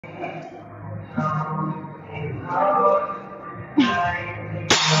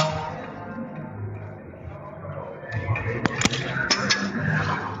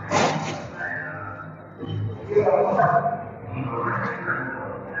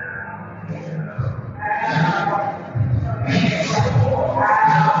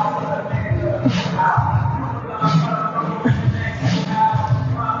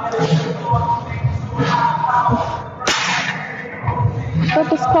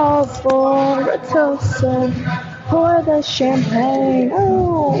Cup is called for a toaster. Pour the champagne.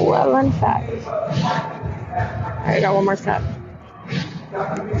 Oh, a run fact. Alright, I got one more step.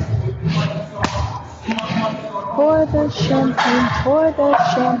 Pour the champagne, pour the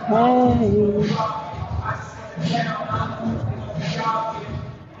champagne.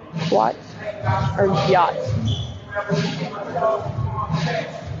 What? Or yacht?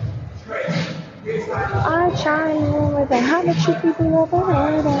 I chime in with a how much you people ever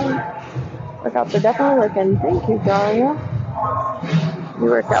heard of. Workouts are definitely working. Thank you, Daria. You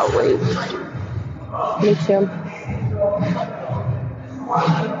work out weights. Me too.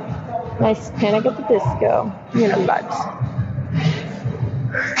 Nice Panic at the Disco. You know, vibes.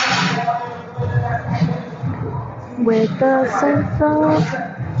 With the sense of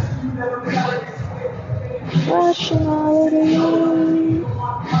rationality.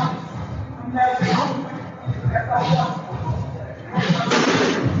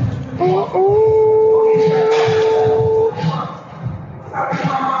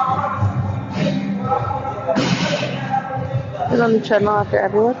 Is on the treadmill after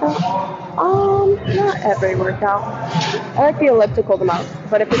every workout? Not every workout. I like the elliptical the most,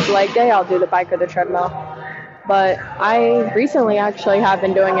 but if it's leg day, I'll do the bike or the treadmill. But I recently actually have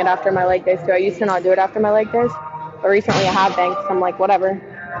been doing it after my leg days too. I used to not do it after my leg days, but recently I have been, because I'm like, whatever.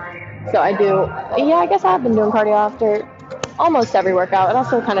 So I do, yeah, I guess I have been doing cardio after almost every workout. It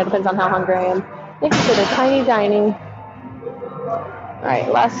also kind of depends on how hungry I am. Thank you for the tiny dining. All right,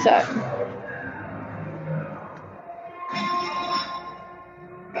 last set.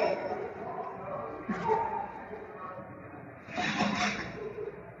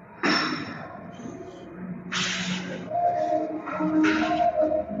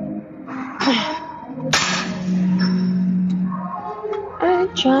 I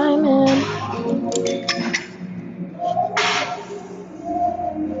chime in.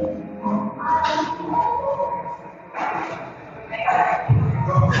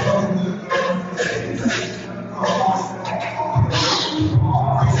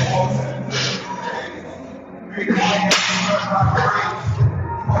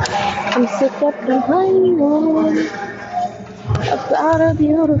 I'm sick of complaining about a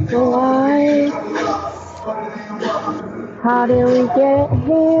beautiful life. How did we get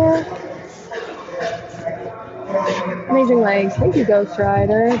here? Amazing legs. Thank you, Ghost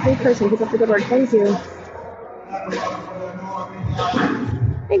Rider. Great person. Keep up the good work. Thank you.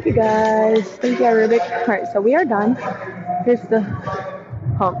 Thank you, guys. Thank you, Rubik. All right, so we are done. Here's the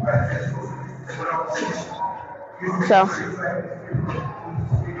pump. So,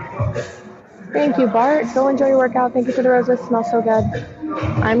 thank you, Bart. Go enjoy your workout. Thank you for the roses. Smells so good.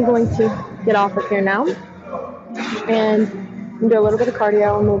 I'm going to get off of here now and do a little bit of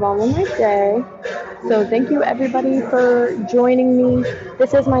cardio and move on with my day. So thank you, everybody, for joining me.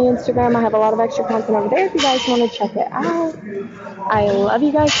 This is my Instagram. I have a lot of extra content over there if you guys want to check it out. I love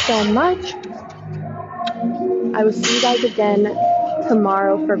you guys so much. I will see you guys again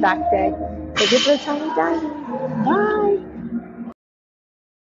tomorrow for back day. Thank you for the time. Bye.